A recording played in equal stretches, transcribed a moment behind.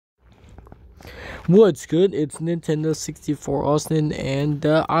What's good? It's Nintendo 64 Austin, and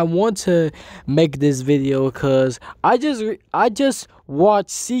I want to make this video because I just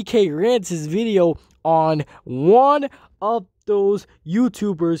watched CK Rant's video on one of those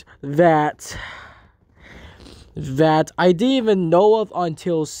YouTubers that I didn't even know of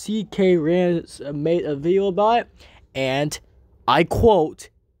until CK Rant made a video about it, and I quote,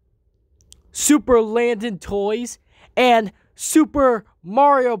 Super Landon Toys and Super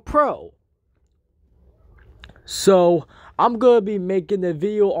Mario Pro. So I'm gonna be making a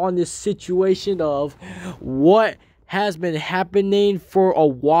video on this situation of what has been happening for a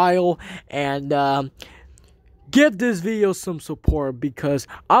while, and give this video some support because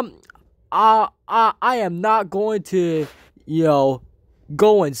I am not going to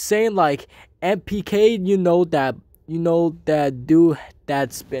go insane like MPK. That dude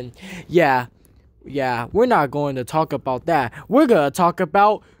that's been yeah, we're not going to talk about that. We're going to talk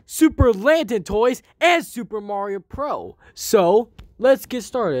about Super Lantern Toys and Super Mario Pro. So, let's get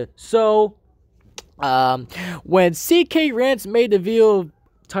started. So, when CK Rants made the video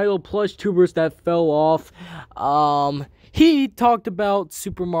titled Plush Tubers That Fell Off, he talked about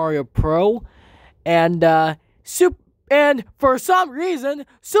Super Mario Pro, and for some reason,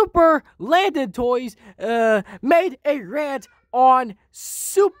 Super Lantern Toys made a rant on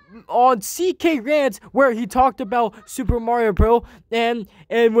CK Rants where he talked about Super Mario Pro, and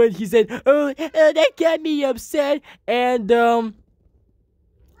when he said, that got me upset, and then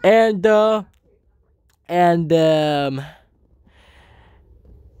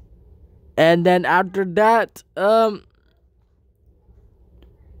after that,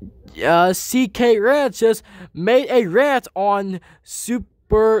 CK Rants just made a rant on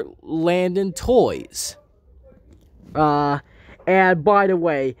Super Landon Toys. And by the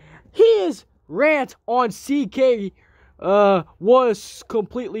way, his rant on CK was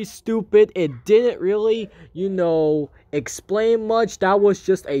completely stupid. It didn't really, explain much. That was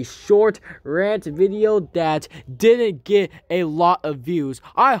just a short rant video that didn't get a lot of views.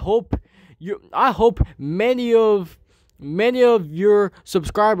 I hope many of your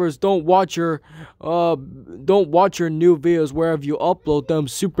subscribers don't watch your new videos wherever you upload them,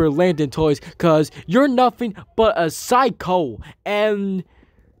 Super Lantern Toys, cause you're nothing but a psycho. And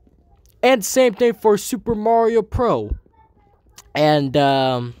same thing for Super Mario Pro. And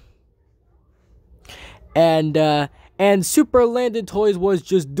Super Lantern Toys was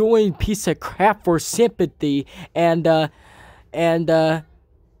just doing piece of crap for sympathy, and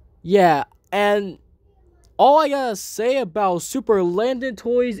yeah, and all I gotta say about Super Landon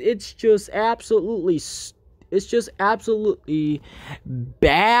Toys, it's just absolutely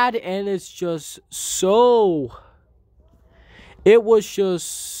bad, and it's just so. It was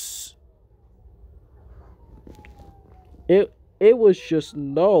just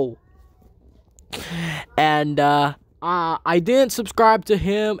no. And I didn't subscribe to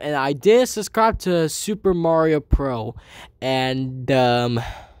him, and I didn't subscribe to Super Mario Pro, and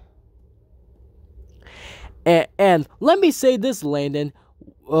And let me say this, Landon.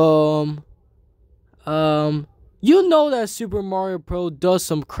 You know that Super Mario Pro does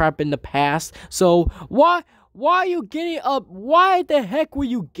some crap in the past. So why are you getting up? Why the heck were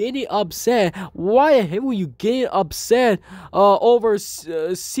you getting upset? Why the heck were you getting upset over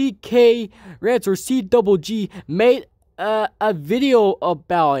CK Rants or CGG made a video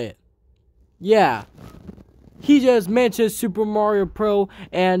about it? Yeah. He just mentioned Super Mario Pro,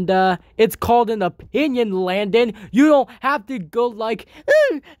 and it's called an opinion, Landon. You don't have to go like,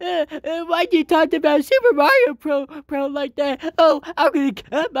 why'd you talk about Super Mario Pro like that? Oh, I'm gonna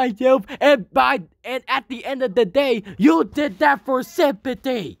cut myself. And at the end of the day, you did that for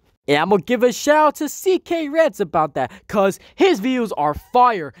sympathy. And I'm gonna give a shout out to CK Rants about that, cause his videos are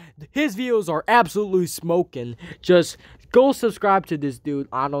fire. His videos are absolutely smoking. Just go subscribe to this dude.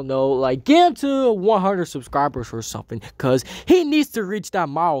 I don't know, like get him to 100 subscribers or something, cause he needs to reach that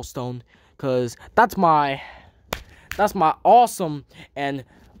milestone. Cause that's my awesome and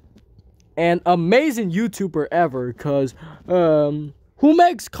amazing YouTuber ever. Cause who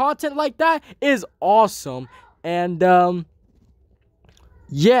makes content like that is awesome. And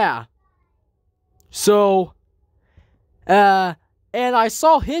yeah. So and I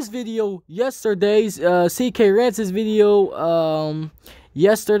saw his video yesterday's CK Rants' video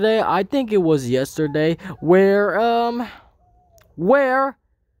yesterday. I think it was yesterday, where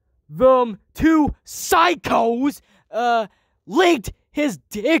the two psychos linked his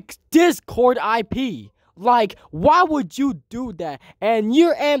Discord IP. Like, why would you do that? And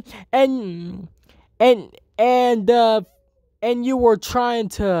you're and you were trying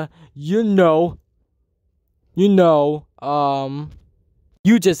to,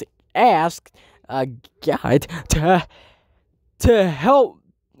 you just asked guide to help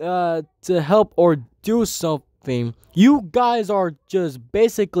or do something. You guys are just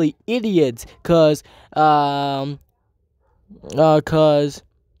basically idiots, cause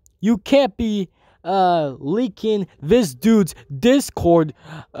you can't be leaking this dude's Discord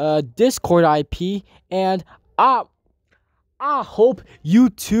IP, and I hope you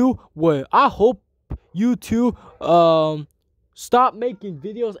two stop making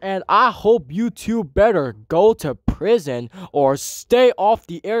videos, and I hope you two better go to prison or stay off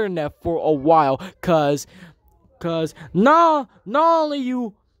the internet for a while, cause not only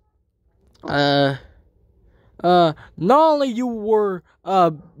you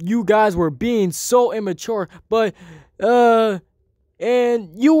you guys were being so immature, but and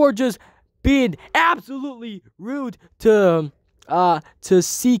you were just being absolutely rude to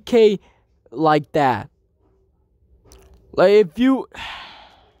CK like that. Like, if you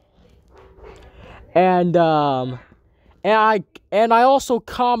and I also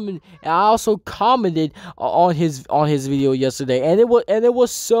commented on his video yesterday, and it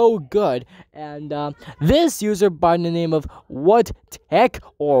was so good. And this user by the name of What Tech,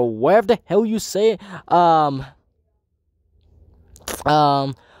 or whatever the hell you say it,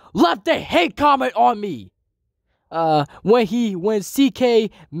 left a hate comment on me. When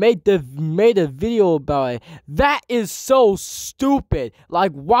CK made a video about it. That is so stupid.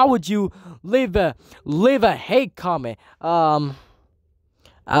 Like, why would you leave a hate comment? Now,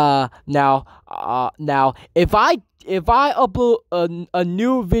 if I upload a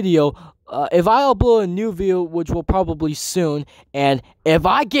new video, which will probably soon, and if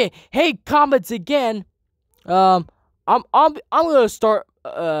I get hate comments again, I'm gonna start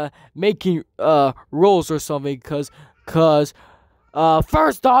making rules or something, cause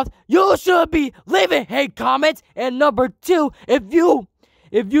first off, you should be leaving hate comments, and number two, if you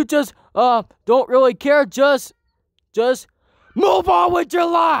just don't really care, just move on with your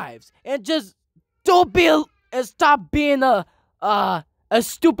lives, and just stop being a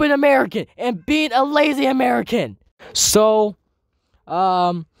stupid American and being a lazy American. So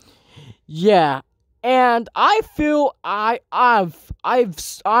yeah. And I feel I'm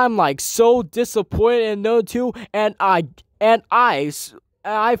like so disappointed in those two, and I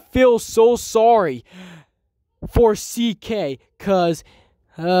feel so sorry for CK, cause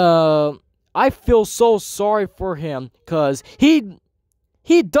I feel so sorry for him, cause he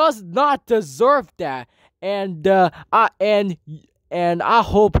does not deserve that, and I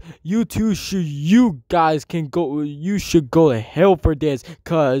hope you guys can go. You should go to hell for this,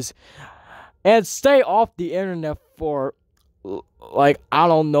 and stay off the internet for, like, I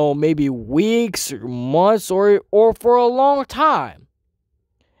don't know, maybe weeks or months, or for a long time.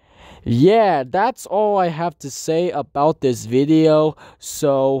 Yeah, that's all I have to say about this video.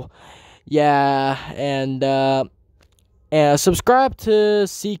 So yeah, and subscribe to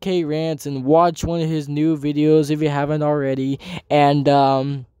CK Rants and watch one of his new videos if you haven't already,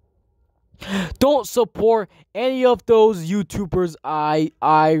 and don't support any of those YouTubers I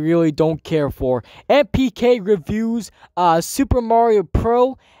really don't care for. MPK Reviews, Super Mario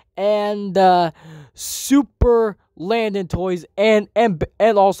Pro, and Super Landon Toys, and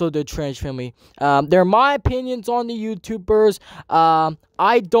also the Trench Family. They're my opinions on the YouTubers.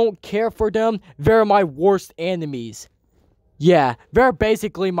 I don't care for them. They're my worst enemies. Yeah, they're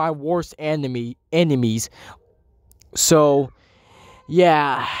basically my worst enemies. So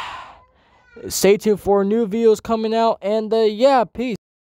yeah. Stay tuned for new videos coming out, and yeah, peace.